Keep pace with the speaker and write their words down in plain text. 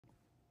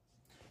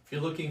If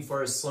you're looking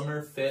for a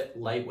slimmer fit,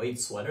 lightweight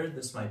sweater,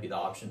 this might be the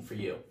option for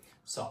you.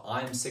 So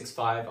I'm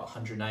 6'5",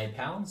 190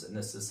 pounds, and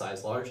this is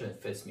size large and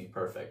it fits me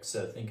perfect.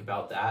 So think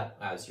about that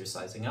as you're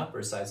sizing up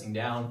or sizing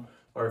down,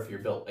 or if you're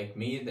built like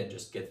me, then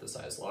just get the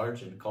size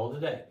large and call it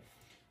a day.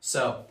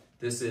 So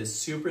this is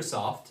super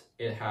soft.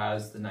 It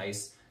has the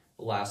nice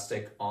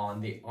elastic on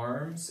the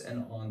arms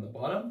and on the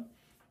bottom,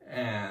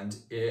 and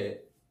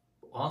it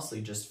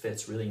honestly just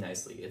fits really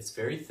nicely. It's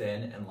very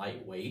thin and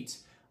lightweight,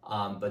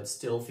 but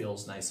still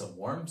feels nice and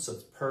warm. So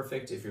it's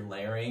perfect if you're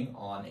layering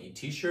on a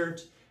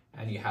t-shirt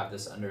and you have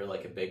this under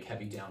like a big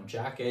heavy down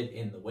jacket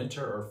in the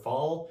winter or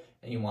fall,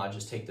 and you want to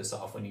just take this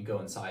off when you go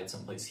inside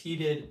someplace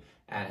heated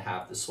and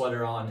have the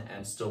sweater on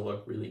and still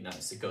look really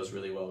nice. It goes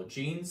really well with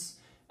jeans,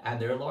 and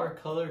there are a lot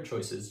of color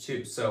choices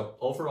too. So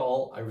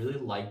overall, I really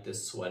like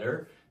this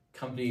sweater.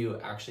 Company who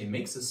actually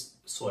makes this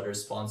sweater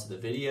sponsored the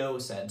video,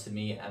 sent it to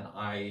me, and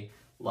I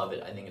love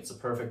it. I think it's a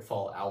perfect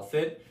fall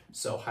outfit,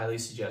 so highly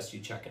suggest you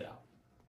check it out.